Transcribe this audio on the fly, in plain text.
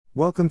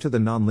Welcome to the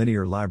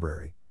Nonlinear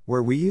Library,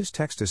 where we use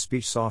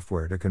text-to-speech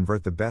software to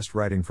convert the best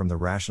writing from the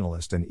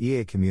Rationalist and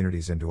EA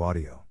communities into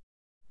audio.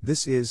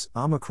 This is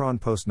Omicron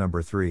Post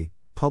number 3,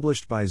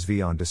 published by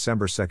SV on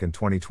December 2,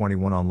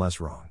 2021 on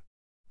LessWrong.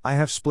 I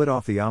have split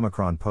off the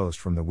Omicron Post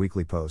from the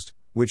weekly post,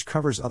 which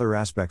covers other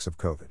aspects of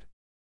COVID.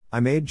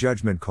 I made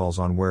judgment calls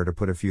on where to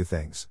put a few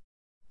things.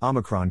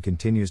 Omicron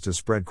continues to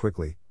spread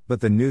quickly, but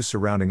the news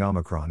surrounding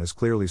Omicron is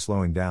clearly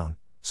slowing down,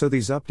 so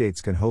these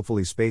updates can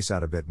hopefully space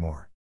out a bit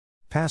more.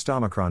 Past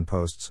Omicron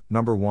posts,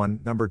 number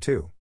 1, number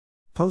 2.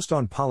 Post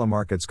on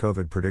Polymarket's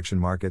COVID prediction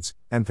markets,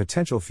 and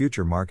potential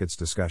future markets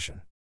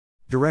discussion.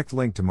 Direct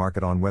link to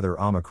market on whether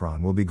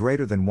Omicron will be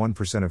greater than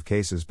 1% of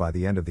cases by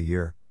the end of the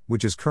year,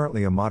 which is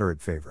currently a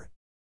moderate favorite.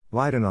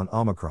 Biden on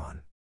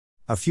Omicron.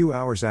 A few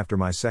hours after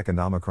my second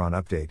Omicron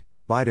update,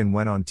 Biden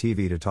went on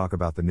TV to talk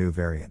about the new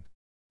variant.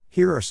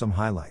 Here are some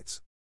highlights.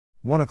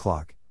 1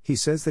 o'clock, he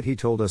says that he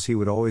told us he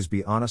would always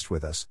be honest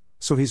with us,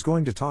 so he's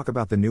going to talk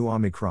about the new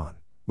Omicron,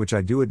 which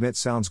I do admit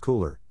sounds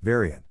cooler,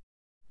 variant.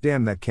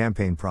 Damn that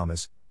campaign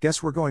promise,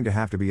 guess we're going to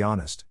have to be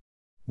honest.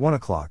 1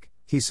 o'clock,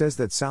 he says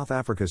that South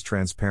Africa's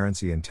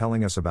transparency in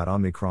telling us about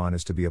Omicron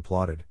is to be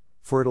applauded,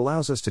 for it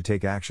allows us to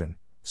take action,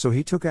 so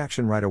he took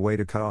action right away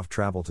to cut off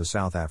travel to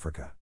South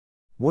Africa.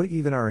 What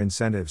even are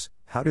incentives,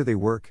 how do they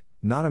work,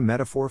 not a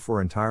metaphor for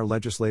entire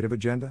legislative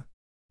agenda?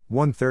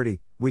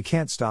 1:30, we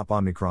can't stop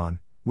Omicron,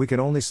 we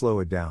can only slow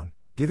it down,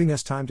 giving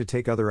us time to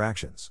take other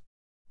actions.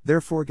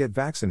 Therefore get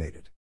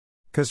vaccinated.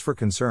 'Cause for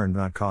concern,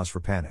 not cause for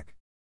panic.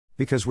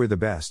 Because we're the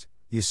best,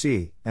 you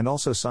see, and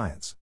also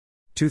science.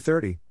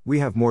 2:30, we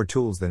have more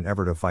tools than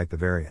ever to fight the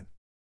variant.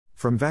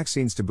 From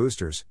vaccines to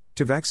boosters,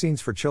 to vaccines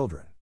for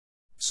children.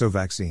 So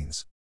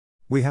vaccines.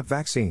 We have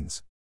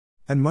vaccines.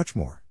 And much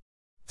more.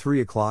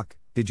 3 o'clock,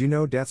 did you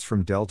know deaths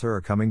from Delta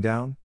are coming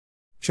down?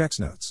 Checks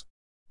notes.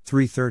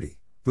 3:30,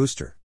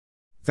 booster.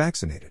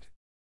 Vaccinated.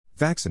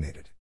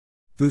 Vaccinated.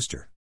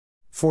 Booster.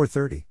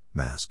 4:30,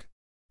 mask.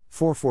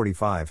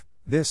 4:45,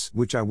 this,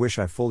 which I wish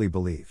I fully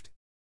believed.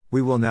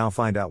 We will now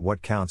find out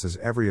what counts as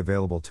every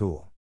available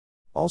tool.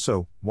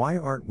 Also, why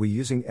aren't we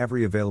using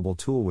every available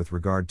tool with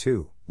regard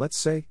to, let's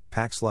say,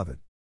 Paxlovid?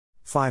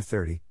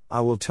 5:30,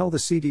 I will tell the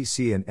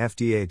CDC and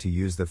FDA to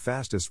use the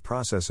fastest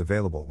process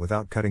available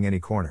without cutting any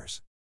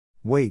corners.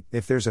 Wait,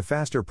 if there's a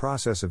faster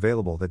process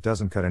available that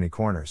doesn't cut any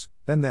corners,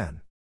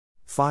 then.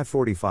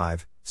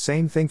 5:45,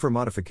 same thing for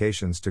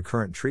modifications to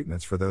current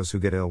treatments for those who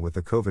get ill with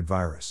the COVID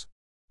virus.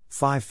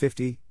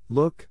 5:50,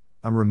 look,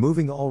 I'm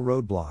removing all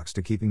roadblocks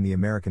to keeping the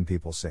American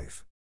people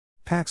safe.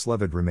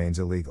 Paxlovid remains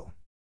illegal.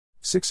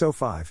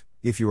 6:05,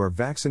 if you are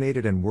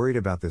vaccinated and worried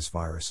about this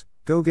virus,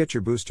 go get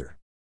your booster.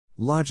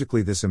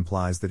 Logically, this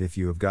implies that if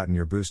you have gotten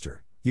your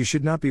booster, you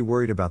should not be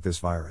worried about this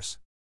virus.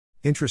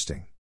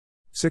 Interesting.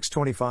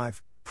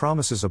 6:25,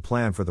 promises a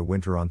plan for the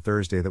winter on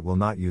Thursday that will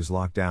not use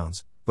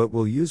lockdowns, but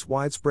will use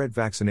widespread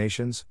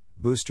vaccinations,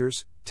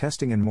 boosters,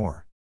 testing and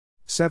more.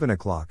 7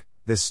 o'clock,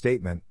 this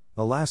statement,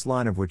 the last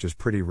line of which is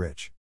pretty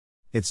rich.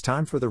 It's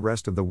time for the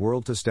rest of the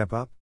world to step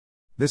up?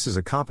 This is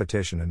a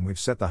competition and we've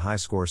set the high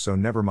score, so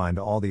never mind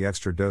all the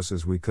extra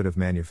doses we could have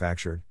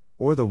manufactured,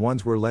 or the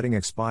ones we're letting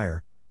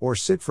expire, or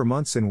sit for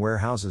months in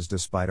warehouses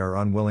despite our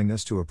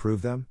unwillingness to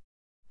approve them.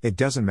 It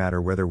doesn't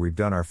matter whether we've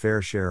done our fair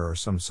share or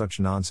some such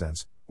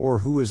nonsense, or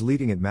who is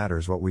leading, it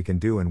matters what we can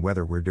do and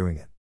whether we're doing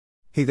it.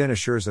 He then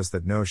assures us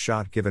that no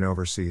shot given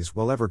overseas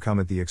will ever come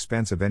at the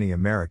expense of any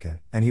American,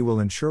 and he will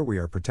ensure we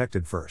are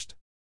protected first.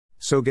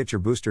 So get your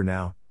booster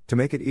now, to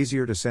make it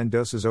easier to send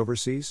doses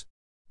overseas?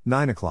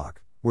 9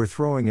 o'clock, we're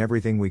throwing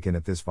everything we can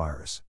at this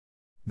virus.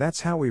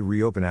 That's how we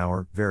reopen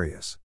our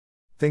various.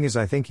 Thing is,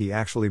 I think he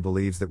actually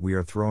believes that we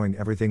are throwing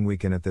everything we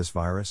can at this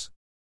virus.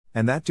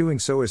 And that doing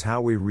so is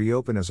how we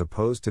reopen as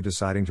opposed to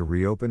deciding to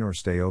reopen or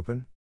stay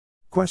open?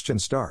 Question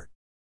start.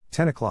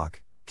 10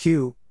 o'clock,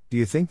 Q, do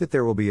you think that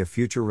there will be a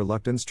future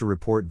reluctance to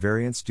report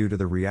variants due to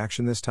the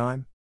reaction this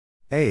time?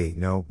 A,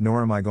 no,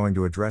 nor am I going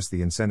to address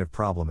the incentive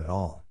problem at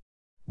all.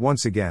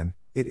 Once again,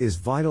 it is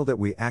vital that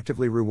we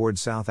actively reward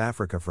South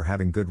Africa for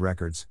having good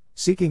records,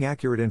 seeking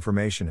accurate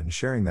information and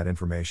sharing that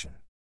information.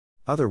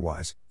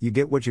 Otherwise, you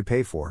get what you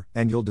pay for,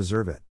 and you'll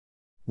deserve it.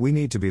 We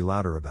need to be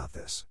louder about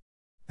this.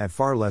 At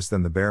far less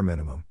than the bare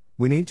minimum,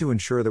 we need to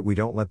ensure that we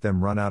don't let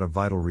them run out of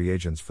vital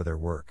reagents for their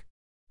work.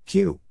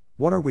 Q,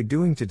 what are we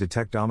doing to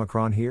detect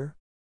Omicron here?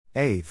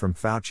 A, from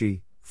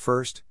Fauci,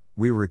 first,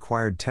 we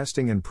required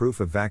testing and proof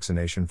of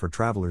vaccination for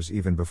travelers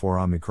even before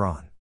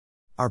Omicron.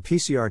 Our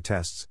PCR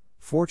tests,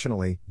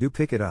 fortunately, do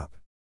pick it up.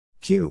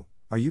 Q,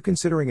 are you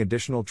considering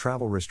additional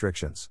travel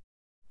restrictions?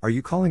 Are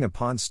you calling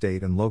upon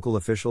state and local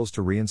officials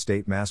to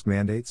reinstate mask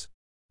mandates?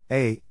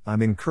 A,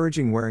 I'm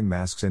encouraging wearing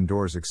masks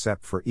indoors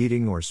except for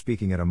eating or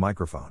speaking at a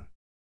microphone.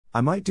 I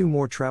might do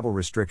more travel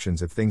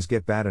restrictions if things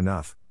get bad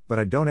enough, but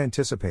I don't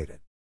anticipate it.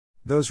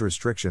 Those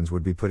restrictions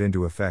would be put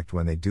into effect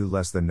when they do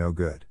less than no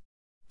good.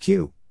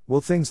 Q,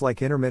 will things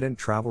like intermittent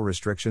travel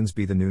restrictions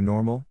be the new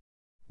normal?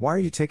 Why are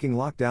you taking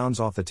lockdowns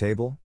off the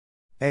table?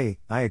 A,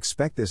 I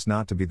expect this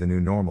not to be the new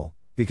normal,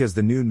 Because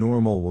the new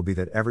normal will be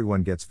that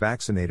everyone gets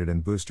vaccinated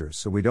and boosters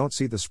so we don't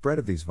see the spread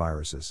of these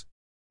viruses.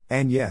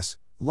 And yes,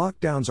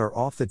 lockdowns are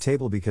off the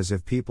table because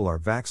if people are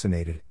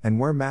vaccinated and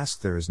wear masks,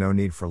 there is no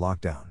need for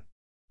lockdown.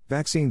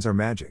 Vaccines are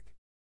magic.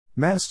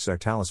 Masks are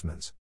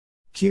talismans.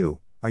 Q.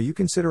 Are you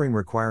considering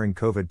requiring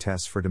COVID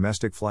tests for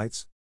domestic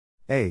flights?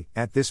 A.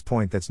 At this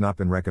point, that's not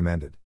been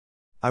recommended.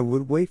 I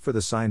would wait for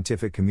the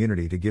scientific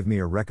community to give me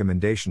a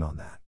recommendation on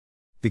that.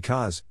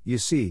 Because, you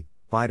see,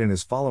 Biden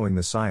is following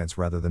the science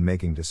rather than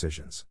making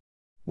decisions.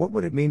 What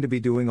would it mean to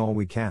be doing all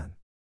we can?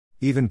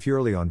 Even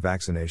purely on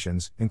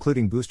vaccinations,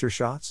 including booster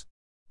shots?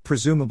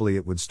 Presumably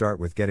it would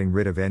start with getting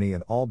rid of any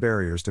and all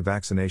barriers to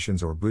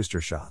vaccinations or booster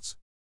shots.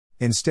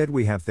 Instead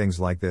we have things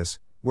like this,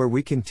 where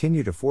we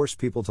continue to force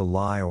people to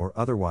lie or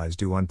otherwise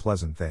do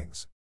unpleasant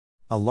things.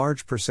 A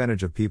large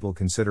percentage of people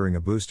considering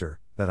a booster,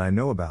 that I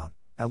know about,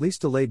 at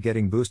least delayed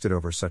getting boosted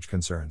over such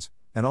concerns,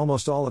 and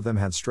almost all of them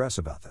had stress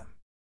about them.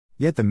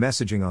 Yet the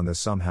messaging on this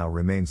somehow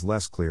remains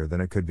less clear than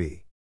it could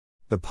be.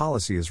 The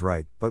policy is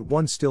right, but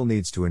one still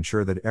needs to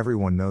ensure that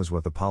everyone knows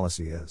what the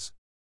policy is.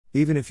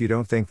 Even if you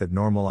don't think that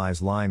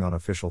normalized lying on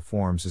official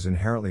forms is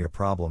inherently a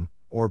problem,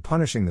 or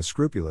punishing the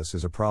scrupulous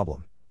is a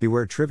problem,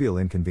 beware trivial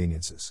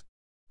inconveniences.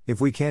 If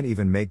we can't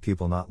even make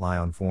people not lie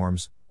on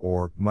forms,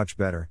 or, much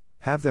better,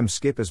 have them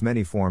skip as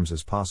many forms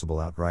as possible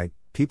outright,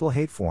 people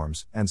hate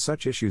forms, and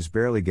such issues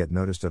barely get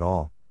noticed at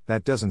all,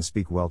 that doesn't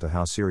speak well to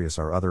how serious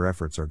our other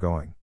efforts are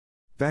going.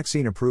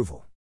 Vaccine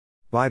approval.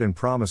 Biden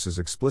promises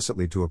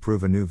explicitly to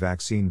approve a new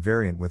vaccine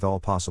variant with all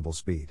possible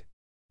speed.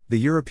 The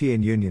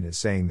European Union is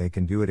saying they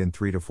can do it in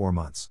 3 to 4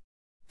 months.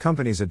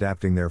 Companies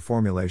adapting their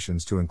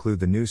formulations to include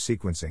the new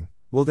sequencing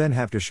will then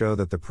have to show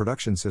that the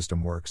production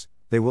system works.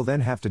 They will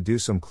then have to do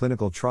some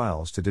clinical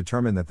trials to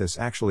determine that this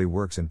actually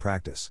works in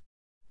practice.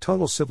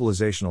 Total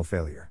civilizational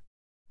failure.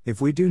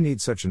 If we do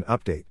need such an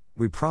update,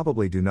 we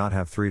probably do not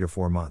have 3 to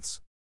 4 months.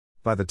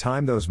 By the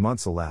time those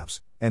months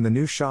elapse, and the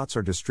new shots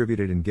are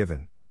distributed and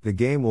given, the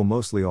game will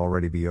mostly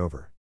already be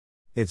over.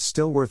 It's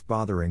still worth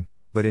bothering,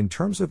 but in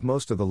terms of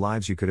most of the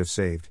lives you could have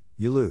saved,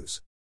 you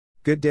lose.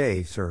 Good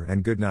day, sir,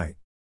 and good night.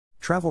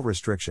 Travel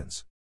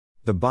restrictions.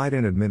 The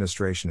Biden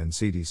administration and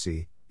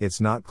CDC,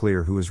 it's not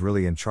clear who is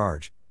really in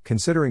charge,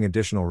 considering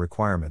additional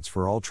requirements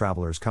for all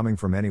travelers coming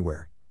from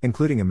anywhere,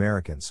 including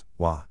Americans,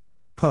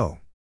 WA-PO.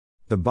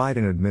 The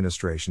Biden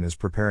administration is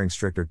preparing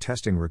stricter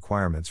testing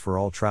requirements for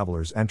all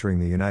travelers entering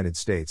the United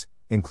States,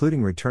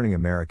 including returning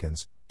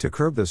Americans, to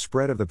curb the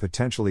spread of the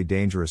potentially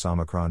dangerous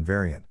Omicron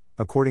variant,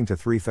 according to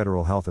 3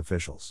 federal health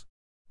officials.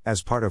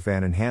 As part of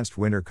an enhanced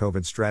winter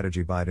COVID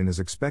strategy Biden is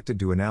expected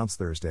to announce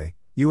Thursday,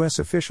 U.S.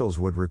 officials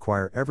would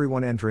require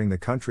everyone entering the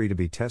country to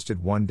be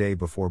tested 1 day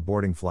before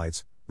boarding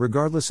flights,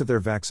 regardless of their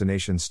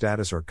vaccination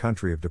status or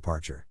country of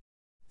departure.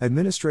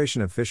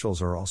 Administration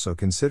officials are also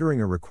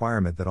considering a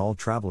requirement that all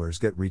travelers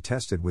get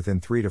retested within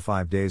 3 to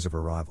 5 days of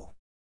arrival.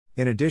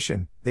 In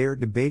addition, they are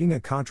debating a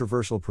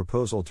controversial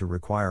proposal to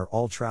require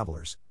all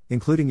travelers,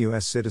 including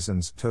U.S.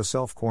 citizens, to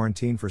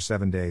self-quarantine for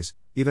 7 days,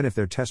 even if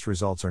their test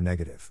results are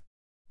negative.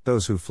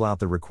 Those who flout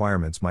the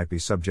requirements might be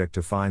subject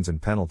to fines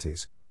and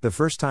penalties. The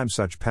first time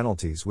such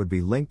penalties would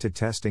be linked to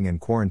testing and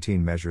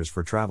quarantine measures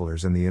for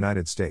travelers in the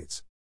United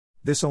States.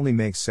 This only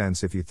makes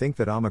sense if you think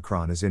that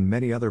Omicron is in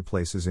many other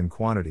places in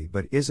quantity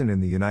but isn't in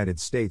the United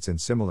States in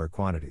similar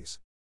quantities.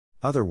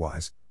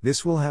 Otherwise,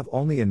 this will have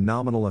only a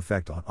nominal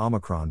effect on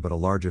Omicron but a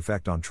large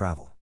effect on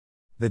travel.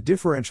 The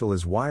differential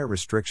is why a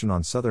restriction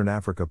on Southern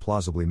Africa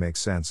plausibly makes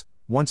sense.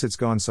 Once it's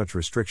gone, such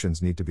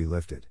restrictions need to be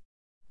lifted.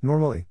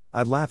 Normally,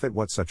 I'd laugh at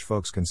what such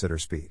folks consider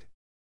speed.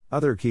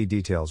 Other key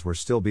details were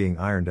still being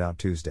ironed out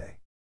Tuesday.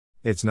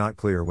 It's not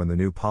clear when the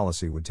new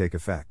policy would take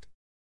effect.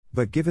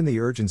 But given the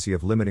urgency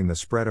of limiting the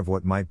spread of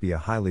what might be a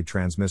highly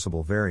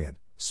transmissible variant,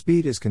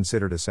 speed is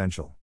considered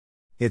essential.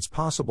 It's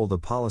possible the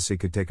policy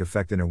could take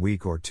effect in a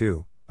week or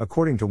 2,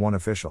 according to one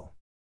official.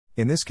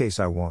 In this case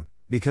I won't,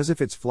 because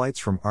if it's flights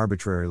from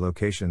arbitrary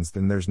locations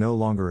then there's no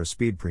longer a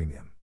speed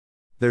premium.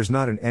 There's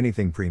not an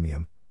anything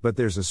premium, but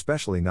there's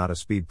especially not a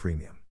speed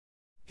premium.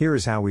 Here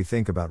is how we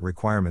think about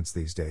requirements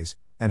these days,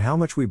 and how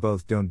much we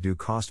both don't do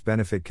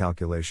cost-benefit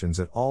calculations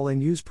at all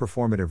and use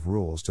performative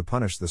rules to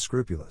punish the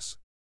scrupulous.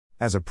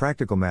 As a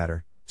practical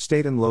matter,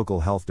 state and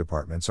local health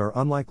departments are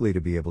unlikely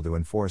to be able to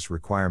enforce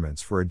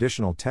requirements for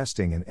additional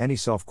testing and any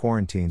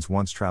self-quarantines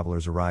once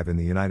travelers arrive in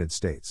the United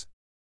States.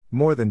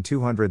 More than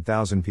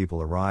 200,000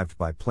 people arrived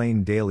by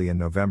plane daily in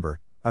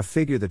November, a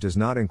figure that does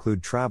not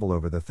include travel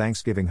over the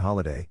Thanksgiving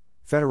holiday,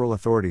 federal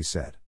authorities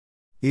said.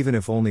 Even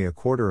if only a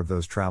quarter of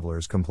those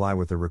travelers comply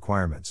with the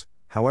requirements,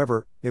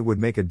 however, it would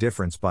make a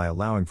difference by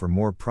allowing for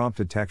more prompt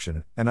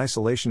detection and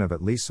isolation of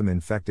at least some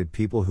infected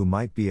people who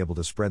might be able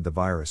to spread the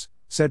virus,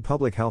 said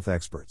public health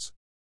experts.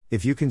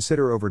 If you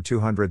consider over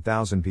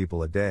 200,000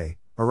 people a day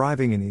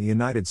arriving in the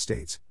United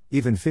States,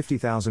 even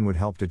 50,000 would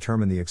help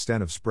determine the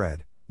extent of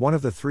spread, one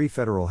of the 3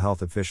 federal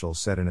health officials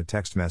said in a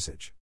text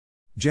message.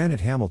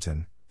 Janet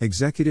Hamilton,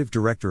 executive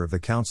director of the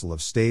Council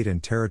of State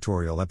and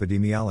Territorial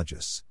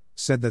Epidemiologists,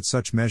 said that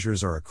such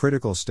measures are a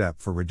critical step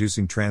for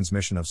reducing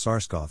transmission of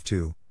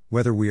SARS-CoV-2,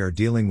 Whether we are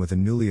dealing with a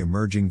newly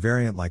emerging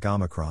variant like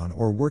Omicron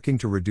or working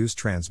to reduce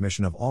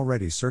transmission of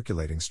already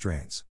circulating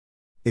strains.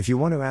 If you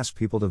want to ask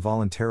people to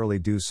voluntarily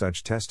do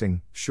such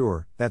testing,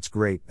 sure, that's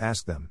great,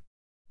 ask them.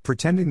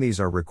 Pretending these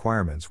are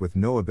requirements with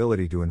no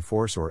ability to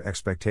enforce or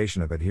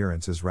expectation of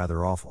adherence is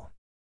rather awful.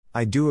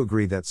 I do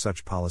agree that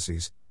such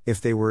policies,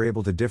 if they were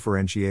able to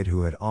differentiate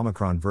who had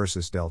Omicron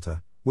versus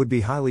Delta, would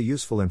be highly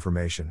useful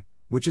information,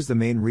 which is the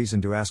main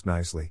reason to ask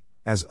nicely,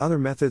 as other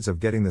methods of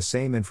getting the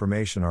same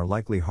information are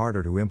likely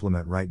harder to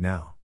implement right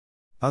now.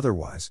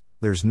 Otherwise,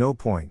 there's no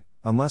point,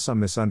 unless I'm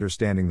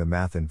misunderstanding the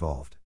math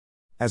involved.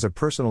 As a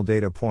personal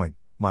data point,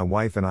 my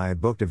wife and I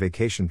had booked a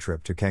vacation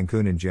trip to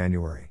Cancun in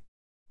January.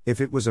 If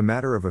it was a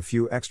matter of a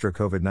few extra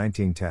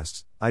COVID-19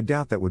 tests, I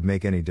doubt that would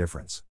make any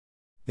difference.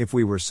 If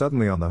we were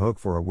suddenly on the hook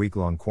for a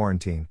week-long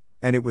quarantine,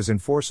 and it was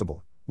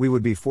enforceable, we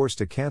would be forced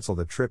to cancel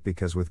the trip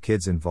because with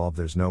kids involved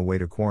there's no way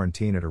to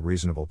quarantine at a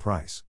reasonable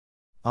price.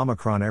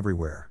 Omicron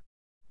everywhere.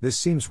 This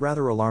seems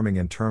rather alarming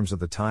in terms of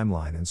the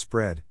timeline and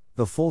spread.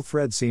 The full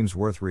thread seems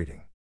worth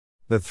reading.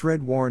 The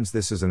thread warns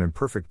this is an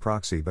imperfect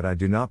proxy, but I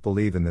do not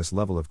believe in this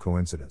level of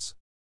coincidence.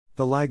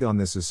 The lag on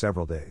this is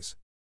several days.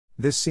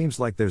 This seems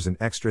like there's an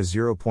extra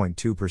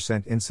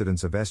 0.2%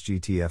 incidence of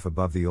SGTF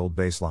above the old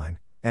baseline,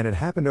 and it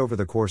happened over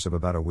the course of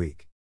about a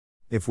week.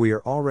 If we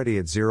are already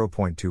at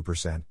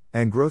 0.2%,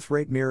 and growth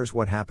rate mirrors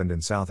what happened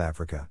in South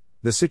Africa,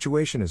 the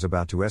situation is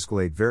about to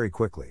escalate very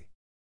quickly.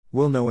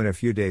 We'll know in a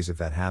few days if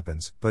that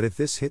happens, but if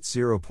this hits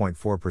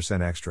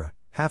 0.4% extra,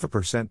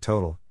 0.5%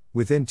 total,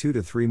 within 2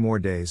 to 3 more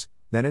days,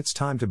 then it's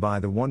time to buy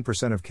the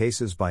 1% of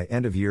cases by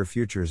end-of-year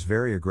futures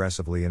very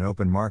aggressively in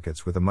open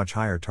markets with a much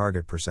higher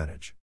target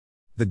percentage.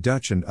 The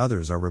Dutch and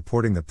others are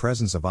reporting the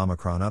presence of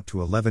Omicron up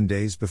to 11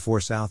 days before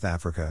South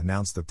Africa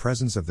announced the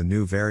presence of the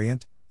new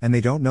variant, and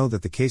they don't know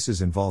that the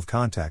cases involve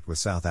contact with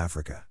South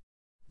Africa.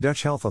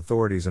 Dutch health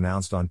authorities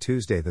announced on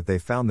Tuesday that they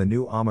found the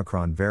new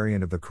Omicron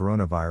variant of the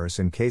coronavirus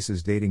in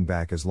cases dating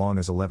back as long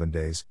as 11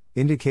 days,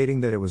 indicating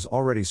that it was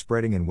already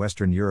spreading in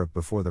Western Europe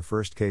before the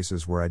first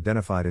cases were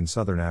identified in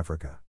Southern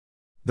Africa.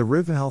 The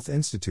RIV Health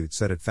Institute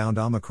said it found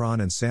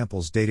Omicron in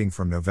samples dating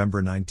from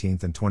November 19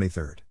 and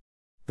 23.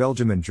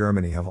 Belgium and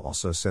Germany have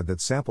also said that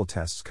sample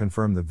tests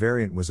confirmed the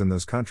variant was in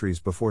those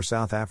countries before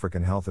South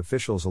African health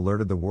officials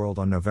alerted the world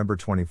on November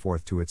 24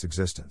 to its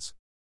existence.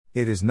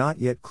 It is not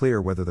yet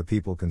clear whether the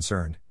people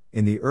concerned,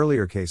 in the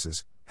earlier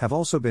cases, have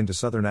also been to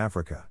Southern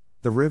Africa,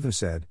 the RIV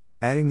said,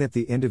 adding that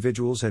the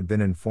individuals had been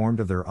informed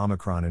of their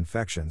Omicron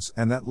infections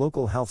and that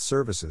local health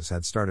services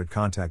had started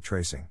contact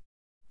tracing.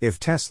 If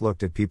tests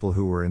looked at people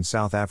who were in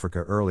South Africa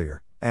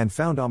earlier, and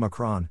found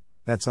Omicron,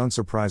 that's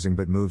unsurprising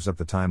but moves up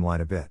the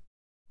timeline a bit.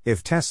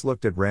 If tests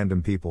looked at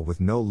random people with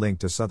no link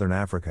to Southern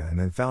Africa and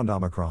then found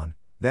Omicron,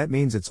 that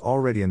means it's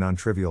already a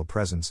non-trivial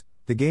presence.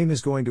 The game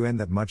is going to end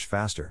that much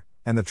faster,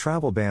 and the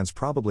travel bans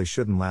probably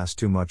shouldn't last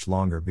too much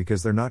longer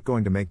because they're not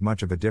going to make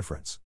much of a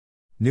difference.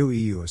 New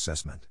EU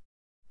assessment.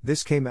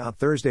 This came out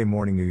Thursday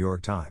morning New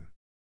York time.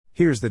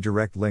 Here's the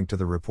direct link to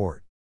the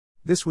report.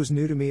 This was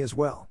new to me as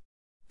well.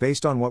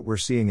 Based on what we're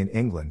seeing in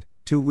England,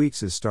 2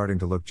 weeks is starting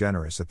to look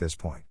generous at this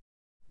point.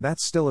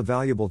 That's still a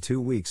valuable 2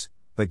 weeks,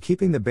 but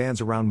keeping the bans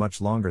around much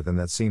longer than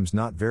that seems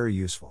not very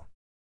useful.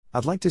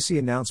 I'd like to see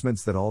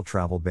announcements that all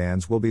travel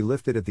bans will be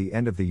lifted at the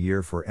end of the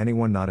year for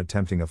anyone not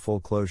attempting a full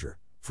closure,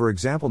 for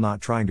example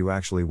not trying to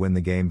actually win the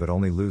game but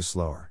only lose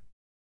slower.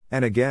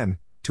 And again,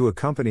 to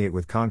accompany it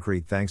with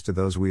concrete thanks to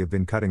those we have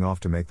been cutting off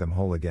to make them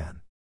whole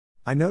again.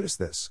 I noticed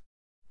this.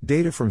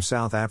 Data from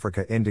South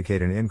Africa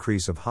indicate an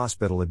increase of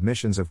hospital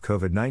admissions of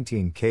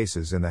COVID-19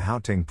 cases in the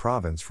Gauteng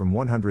province from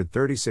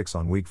 136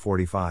 on week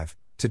 45,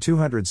 to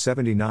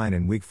 279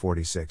 in week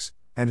 46,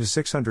 and to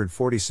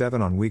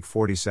 647 on week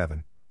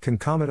 47,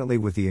 concomitantly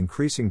with the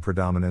increasing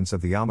predominance of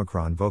the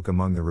Omicron variant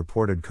among the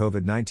reported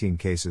COVID-19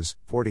 cases,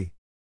 40.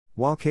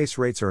 While case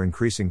rates are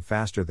increasing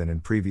faster than in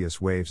previous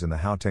waves in the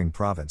Gauteng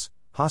province,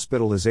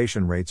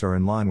 hospitalization rates are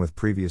in line with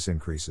previous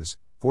increases,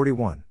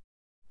 41.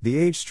 The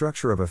age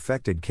structure of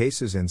affected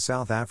cases in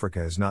South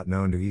Africa is not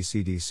known to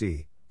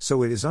ECDC,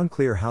 so it is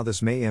unclear how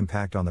this may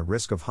impact on the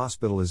risk of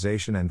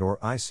hospitalization and/or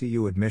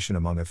ICU admission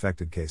among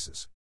affected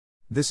cases.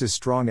 This is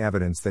strong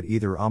evidence that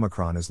either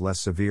Omicron is less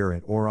severe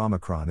and/or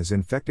Omicron is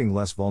infecting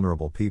less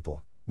vulnerable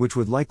people, which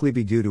would likely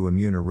be due to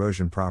immune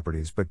erosion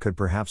properties but could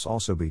perhaps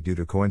also be due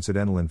to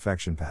coincidental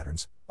infection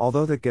patterns,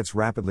 although that gets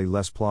rapidly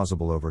less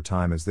plausible over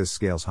time as this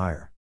scales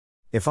higher.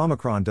 If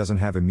Omicron doesn't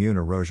have immune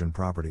erosion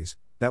properties,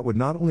 that would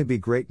not only be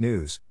great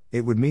news,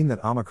 it would mean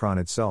that Omicron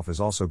itself is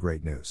also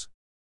great news.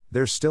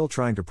 They're still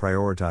trying to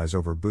prioritize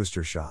over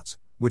booster shots,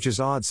 which is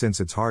odd since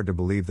it's hard to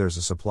believe there's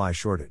a supply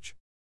shortage.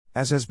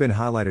 As has been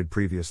highlighted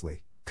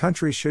previously,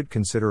 countries should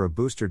consider a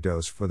booster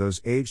dose for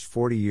those aged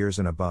 40 years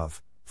and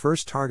above,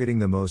 first targeting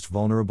the most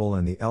vulnerable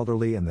and the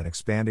elderly and then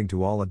expanding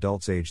to all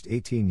adults aged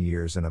 18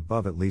 years and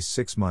above at least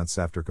 6 months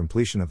after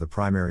completion of the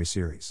primary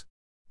series.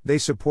 They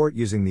support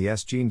using the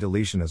S gene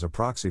deletion as a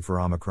proxy for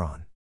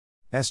Omicron.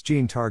 S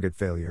gene target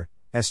failure,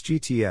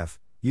 SGTF,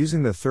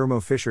 Using the Thermo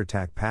Fisher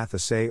Tac path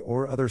assay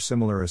or other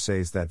similar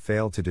assays that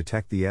fail to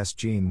detect the S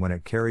gene when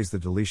it carries the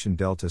deletion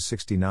delta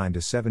 69 to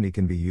 70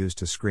 can be used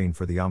to screen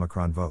for the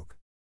Omicron VOC.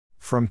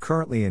 From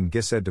currently in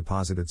GISED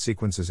deposited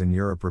sequences in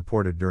Europe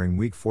reported during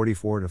week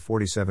 44 to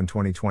 47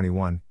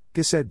 2021,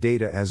 GISED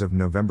data as of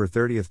November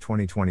 30,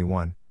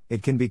 2021,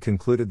 it can be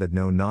concluded that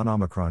no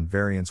non-Omicron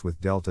variants with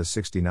delta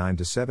 69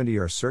 to 70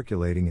 are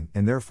circulating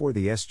and therefore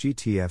the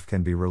SGTF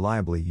can be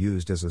reliably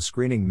used as a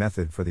screening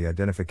method for the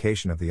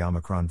identification of the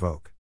Omicron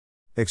VOC.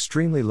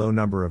 Extremely low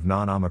number of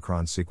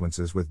non-Omicron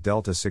sequences with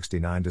delta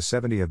 69 to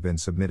 70 have been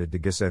submitted to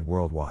GISED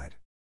worldwide.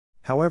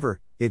 However,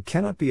 it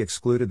cannot be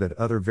excluded that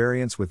other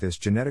variants with this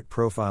genetic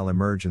profile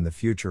emerge in the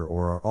future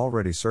or are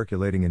already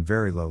circulating in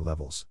very low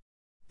levels.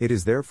 It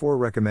is therefore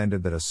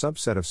recommended that a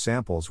subset of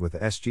samples with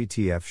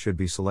SGTF should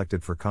be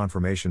selected for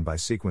confirmation by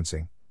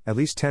sequencing, at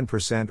least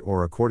 10%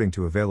 or according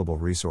to available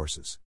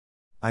resources.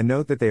 I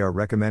note that they are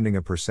recommending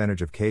a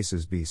percentage of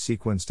cases be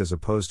sequenced as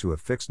opposed to a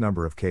fixed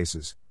number of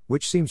cases,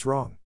 which seems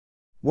wrong.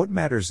 What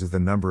matters is the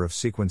number of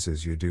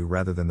sequences you do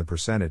rather than the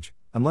percentage,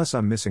 unless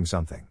I'm missing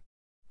something.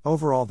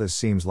 Overall, this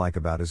seems like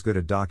about as good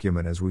a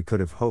document as we could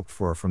have hoped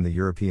for from the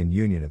European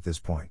Union at this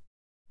point.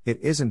 It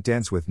isn't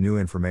dense with new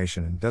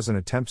information and doesn't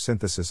attempt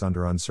synthesis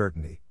under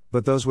uncertainty,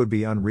 but those would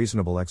be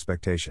unreasonable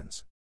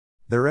expectations.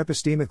 They're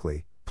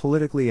epistemically,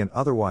 politically, and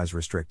otherwise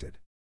restricted.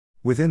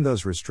 Within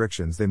those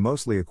restrictions, they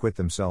mostly acquit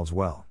themselves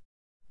well.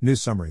 New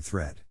summary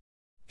thread.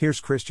 Here's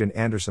Christian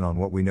Anderson on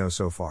what we know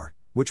so far,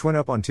 which went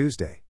up on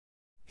Tuesday.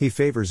 He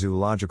favors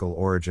zoological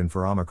origin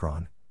for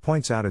Omicron,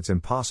 points out it's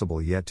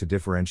impossible yet to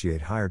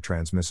differentiate higher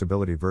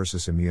transmissibility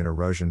versus immune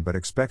erosion but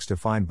expects to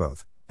find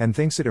both, and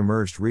thinks it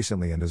emerged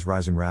recently and is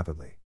rising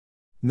rapidly.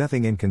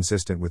 Nothing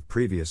inconsistent with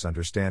previous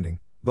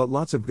understanding, but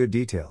lots of good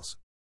details.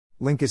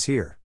 Link is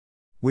here.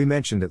 We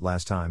mentioned it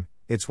last time,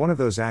 it's one of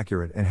those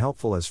accurate and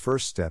helpful as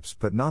first steps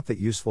but not that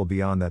useful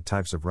beyond that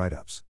types of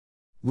write-ups.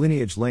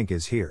 Lineage link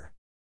is here.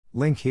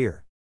 Link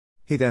here.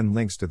 He then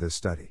links to this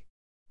study.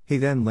 He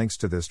then links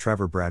to this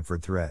Trevor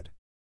Bradford thread.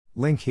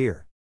 Link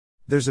here.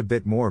 There's a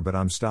bit more but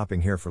I'm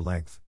stopping here for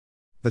length.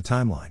 The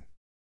timeline.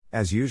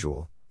 As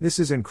usual, this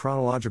is in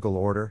chronological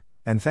order,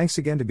 and thanks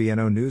again to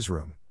BNO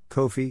Newsroom,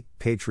 Ko-fi,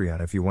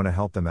 Patreon if you want to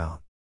help them out.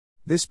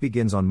 This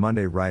begins on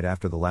Monday right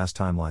after the last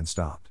timeline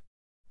stopped.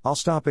 I'll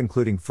stop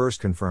including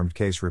first confirmed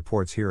case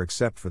reports here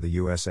except for the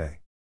USA.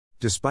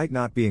 Despite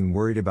not being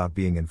worried about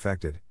being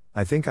infected,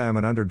 I think I am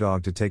an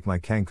underdog to take my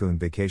Cancun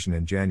vacation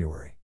in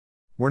January.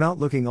 We're not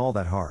looking all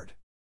that hard.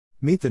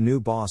 Meet the new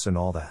boss and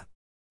all that.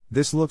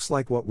 This looks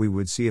like what we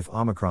would see if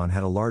Omicron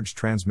had a large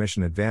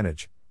transmission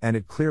advantage, and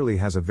it clearly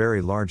has a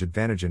very large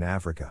advantage in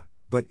Africa,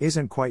 but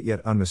isn't quite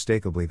yet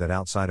unmistakably that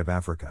outside of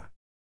Africa.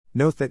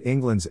 Note that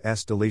England's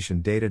S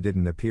deletion data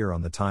didn't appear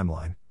on the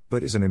timeline,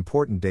 but is an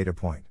important data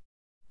point.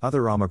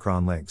 Other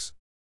Omicron links.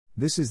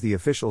 This is the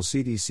official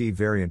CDC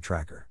variant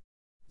tracker.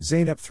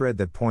 Zainab thread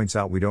that points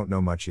out we don't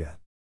know much yet.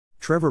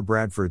 Trevor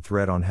Bradford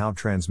thread on how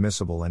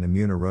transmissible and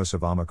immune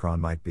erosive Omicron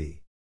might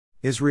be.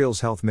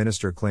 Israel's health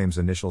minister claims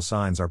initial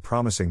signs are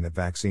promising that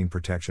vaccine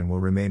protection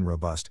will remain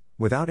robust,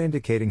 without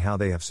indicating how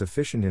they have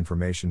sufficient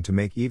information to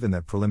make even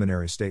that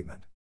preliminary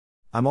statement.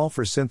 I'm all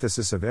for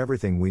synthesis of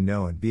everything we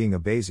know and being a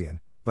Bayesian,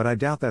 but I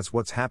doubt that's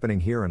what's happening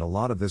here and a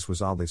lot of this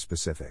was oddly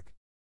specific.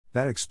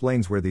 That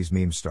explains where these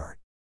memes start.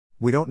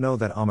 We don't know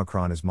that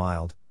Omicron is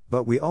mild,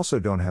 but we also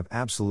don't have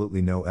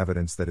absolutely no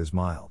evidence that is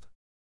mild.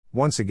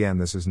 Once again,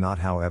 this is not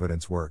how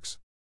evidence works.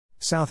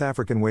 South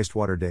African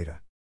wastewater data.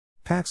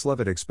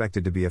 Paxlovid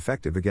expected to be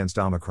effective against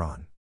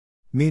Omicron.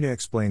 Mina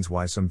explains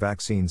why some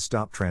vaccines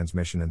stop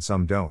transmission and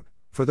some don't,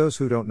 for those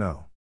who don't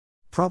know.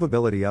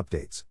 Probability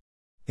updates.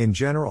 In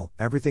general,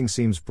 everything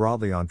seems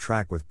broadly on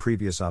track with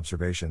previous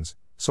observations,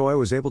 so I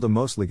was able to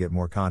mostly get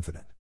more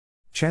confident.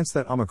 Chance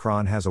that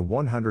Omicron has a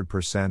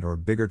 100% or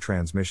bigger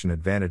transmission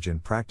advantage in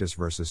practice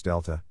versus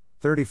Delta,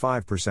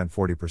 35%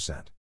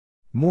 40%.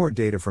 More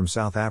data from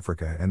South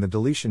Africa and the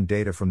deletion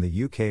data from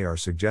the UK are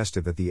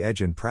suggestive that the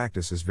edge in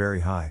practice is very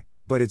high,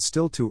 but it's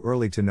still too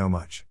early to know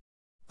much.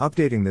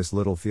 Updating this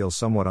little feels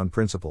somewhat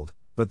unprincipled,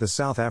 but the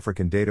South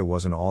African data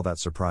wasn't all that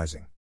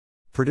surprising.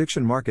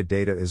 Prediction market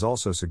data is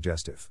also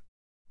suggestive.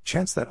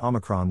 Chance that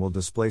Omicron will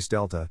displace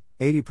Delta,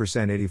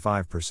 80%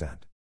 85%.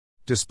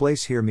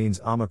 Displace here means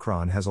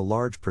Omicron has a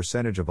large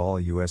percentage of all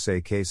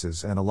USA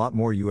cases and a lot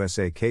more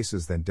USA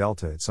cases than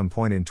Delta at some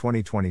point in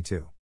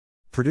 2022.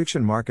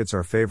 Prediction markets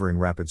are favoring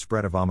rapid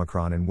spread of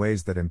Omicron in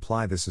ways that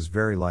imply this is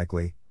very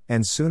likely,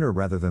 and sooner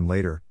rather than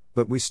later,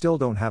 but we still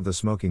don't have the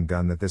smoking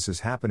gun that this is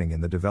happening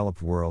in the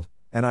developed world,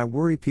 and I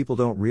worry people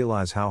don't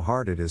realize how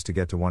hard it is to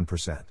get to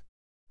 1%.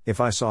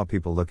 If I saw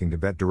people looking to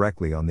bet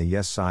directly on the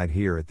yes side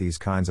here at these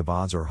kinds of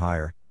odds or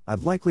higher,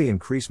 I'd likely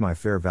increase my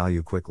fair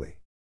value quickly.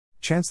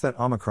 Chance that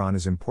Omicron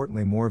is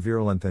importantly more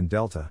virulent than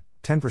Delta,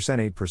 10%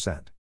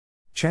 8%.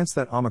 Chance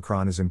that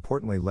Omicron is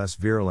importantly less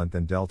virulent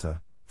than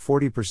Delta,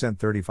 40%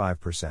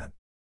 35%.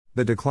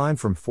 The decline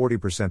from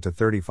 40% to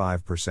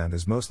 35%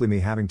 is mostly me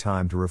having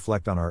time to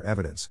reflect on our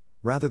evidence,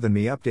 rather than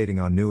me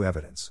updating on new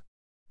evidence.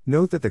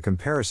 Note that the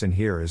comparison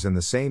here is in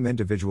the same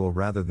individual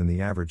rather than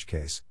the average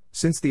case,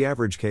 since the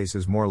average case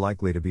is more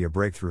likely to be a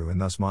breakthrough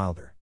and thus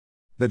milder.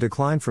 The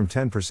decline from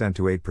 10%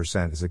 to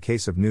 8% is a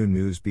case of new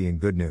news being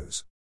good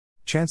news.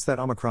 Chance that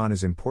Omicron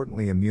is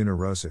importantly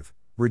immune-erosive,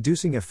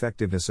 reducing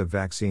effectiveness of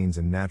vaccines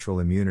and natural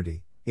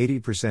immunity,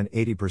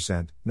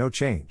 80%, no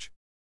change.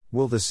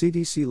 Will the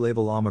CDC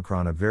label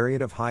Omicron a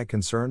variant of high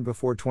concern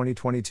before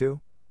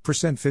 2022?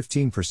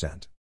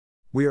 15%.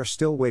 We are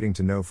still waiting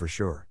to know for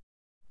sure.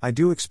 I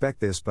do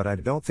expect this, but I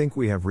don't think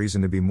we have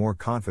reason to be more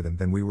confident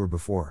than we were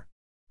before.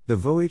 The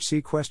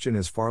VOHC question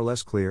is far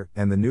less clear,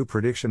 and the new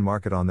prediction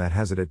market on that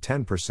has it at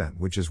 10%,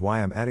 which is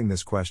why I'm adding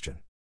this question.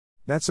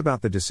 That's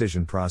about the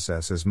decision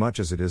process as much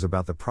as it is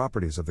about the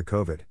properties of the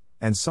COVID,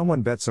 and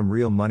someone bet some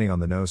real money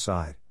on the no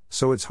side,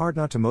 so it's hard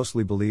not to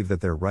mostly believe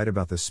that they're right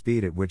about the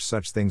speed at which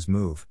such things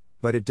move,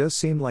 but it does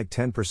seem like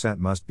 10%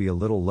 must be a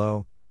little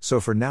low, so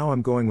for now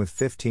I'm going with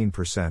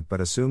 15%, but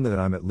assume that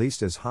I'm at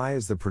least as high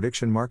as the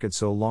prediction market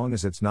so long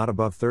as it's not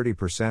above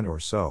 30%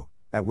 or so,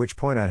 at which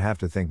point I'd have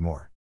to think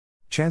more.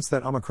 Chance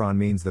that Omicron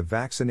means the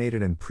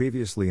vaccinated and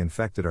previously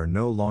infected are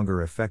no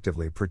longer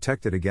effectively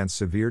protected against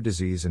severe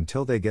disease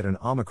until they get an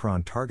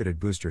Omicron-targeted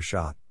booster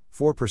shot,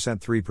 4%,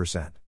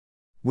 3%.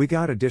 We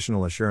got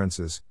additional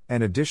assurances,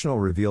 and additional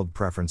revealed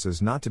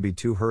preferences not to be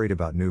too hurried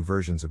about new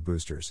versions of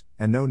boosters,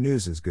 and no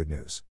news is good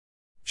news.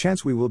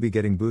 Chance we will be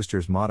getting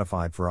boosters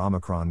modified for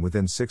Omicron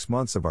within 6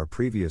 months of our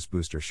previous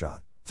booster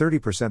shot,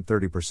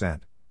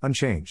 30%,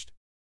 unchanged.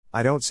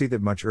 I don't see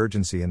that much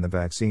urgency, and the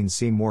vaccines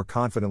seem more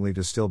confidently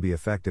to still be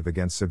effective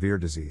against severe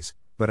disease,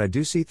 but I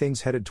do see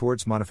things headed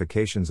towards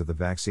modifications of the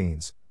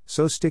vaccines,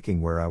 so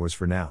sticking where I was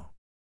for now.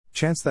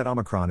 Chance that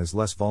Omicron is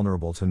less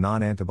vulnerable to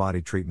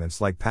non-antibody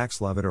treatments like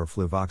Paxlovid or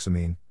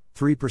fluvoxamine,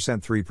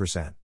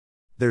 3%.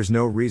 There's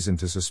no reason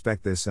to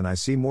suspect this, and I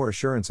see more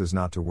assurances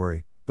not to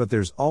worry, but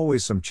there's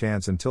always some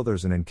chance until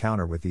there's an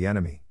encounter with the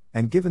enemy,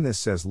 and given this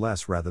says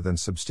less rather than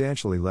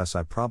substantially less,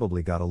 I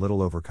probably got a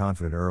little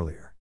overconfident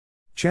earlier.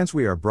 Chance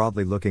we are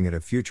broadly looking at a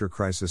future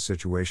crisis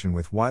situation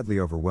with widely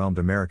overwhelmed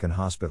American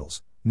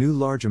hospitals, new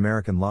large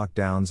American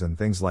lockdowns and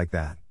things like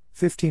that,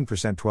 15%,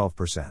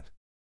 12%.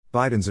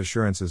 Biden's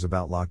assurances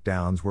about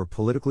lockdowns were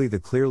politically the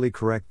clearly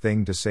correct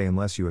thing to say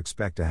unless you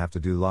expect to have to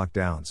do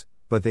lockdowns,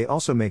 but they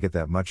also make it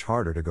that much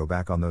harder to go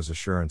back on those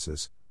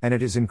assurances, and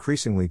it is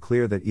increasingly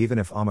clear that even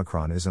if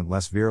Omicron isn't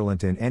less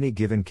virulent in any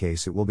given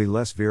case, it will be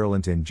less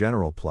virulent in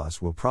general,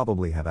 plus we'll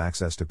probably have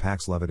access to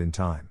Paxlovid in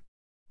time.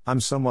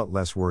 I'm somewhat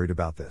less worried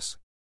about this.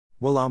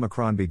 Will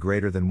Omicron be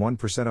greater than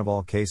 1% of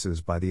all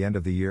cases by the end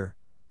of the year?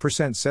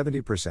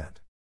 70%.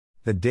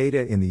 The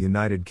data in the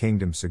United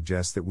Kingdom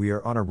suggests that we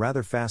are on a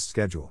rather fast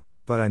schedule,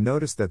 but I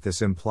noticed that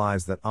this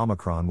implies that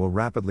Omicron will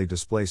rapidly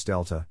displace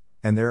Delta,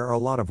 and there are a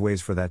lot of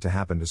ways for that to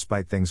happen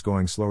despite things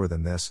going slower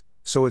than this,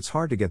 so it's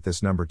hard to get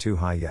this number too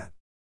high yet.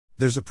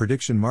 There's a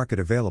prediction market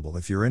available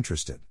if you're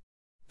interested.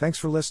 Thanks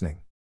for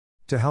listening.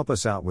 To help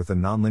us out with the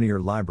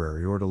Nonlinear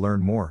Library or to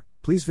learn more,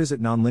 please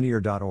visit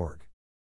nonlinear.org.